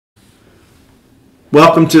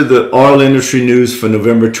Welcome to the oil industry news for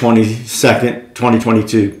November 22nd,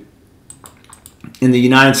 2022. In the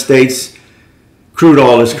United States, crude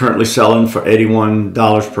oil is currently selling for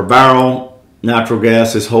 $81 per barrel. Natural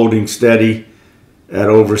gas is holding steady at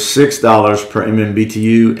over $6 per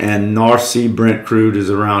MMBTU, and North Sea Brent crude is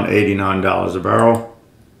around $89 a barrel.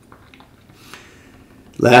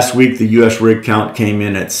 Last week, the U.S. rig count came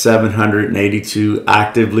in at 782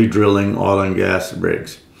 actively drilling oil and gas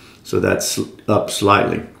rigs. So that's up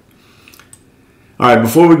slightly. All right,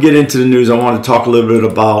 before we get into the news, I want to talk a little bit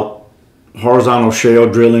about horizontal shale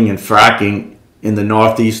drilling and fracking in the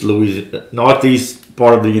northeast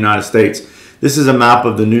part of the United States. This is a map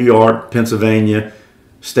of the New York, Pennsylvania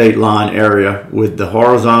state line area with the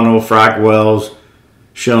horizontal frac wells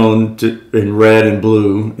shown in red and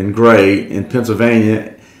blue and gray in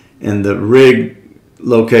Pennsylvania, and the rig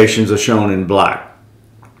locations are shown in black.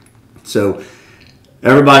 So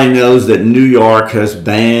everybody knows that New York has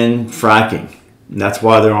banned fracking. And that's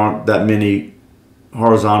why there aren't that many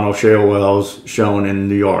horizontal shale wells shown in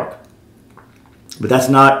New York. But that's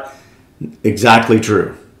not exactly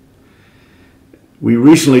true. We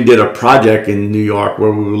recently did a project in New York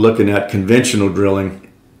where we were looking at conventional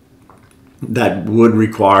drilling that would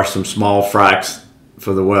require some small fracs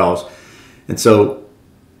for the wells. And so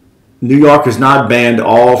New York has not banned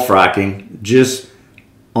all fracking, just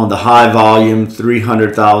on the high volume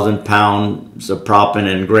 300,000 pounds of proppant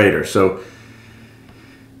and greater. So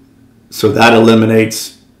that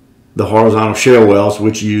eliminates the horizontal shale wells,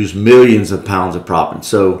 which use millions of pounds of proppant.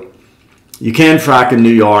 So you can frack in New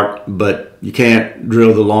York, but you can't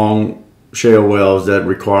drill the long shale wells that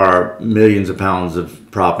require millions of pounds of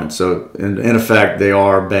proppant. So in effect, they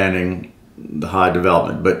are banning the high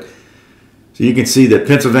development. But so you can see that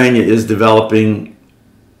Pennsylvania is developing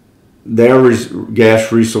their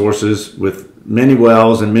gas resources with many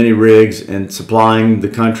wells and many rigs, and supplying the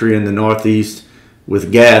country in the Northeast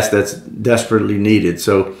with gas that's desperately needed.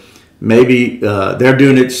 So maybe they're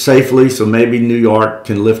doing it safely, so maybe New York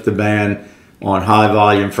can lift the ban on high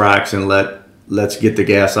volume fracs and let's get the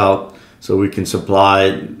gas out so we can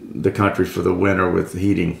supply the country for the winter with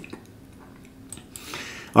heating.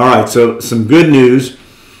 All right, so some good news.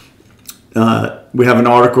 We have an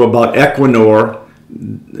article about Equinor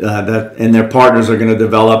that and their partners are going to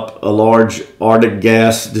develop a large Arctic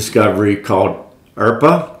gas discovery called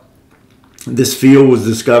ERPA. This field was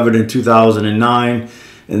discovered in 2009,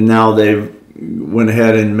 and now they've went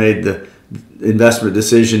ahead and made the investment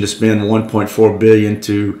decision to spend $1.4 billion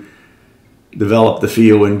to develop the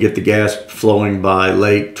field and get the gas flowing by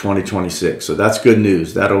late 2026. So that's good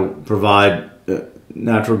news. That'll provide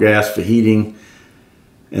natural gas for heating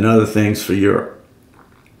and other things for Europe.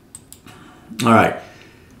 All right,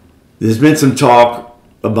 there's been some talk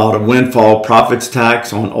about a windfall profits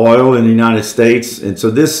tax on oil in the United States, and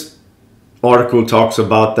so this article talks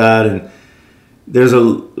about that, and there's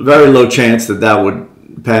a very low chance that that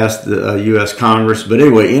would pass the U.S. Congress. But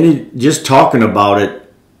anyway, just talking about it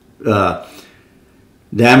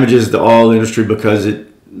damages the oil industry, because it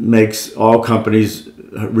makes oil companies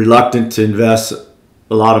reluctant to invest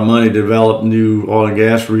a lot of money to develop new oil and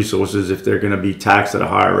gas resources if they're going to be taxed at a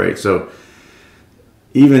higher rate. So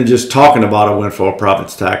even just talking about a windfall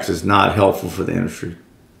profits tax is not helpful for the industry.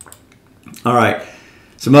 All right,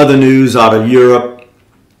 some other news out of Europe.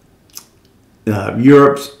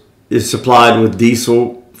 Europe is supplied with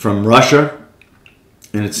diesel from Russia,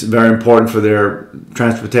 and it's very important for their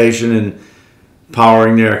transportation and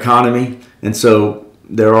powering their economy. And so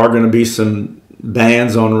there are going to be some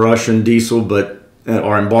bans on Russian diesel,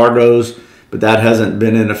 or embargoes, but that hasn't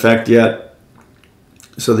been in effect yet.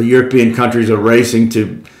 So the European countries are racing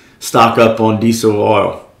to stock up on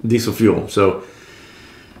diesel fuel. So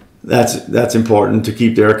that's important to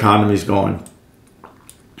keep their economies going.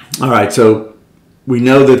 All right, so we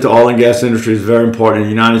know that the oil and gas industry is very important in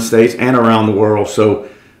the United States and around the world. So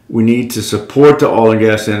we need to support the oil and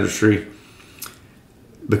gas industry,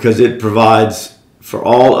 because it provides for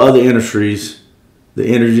all other industries the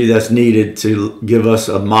energy that's needed to give us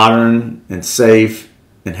a modern and safe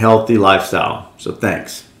and healthy lifestyle. So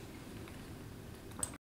thanks.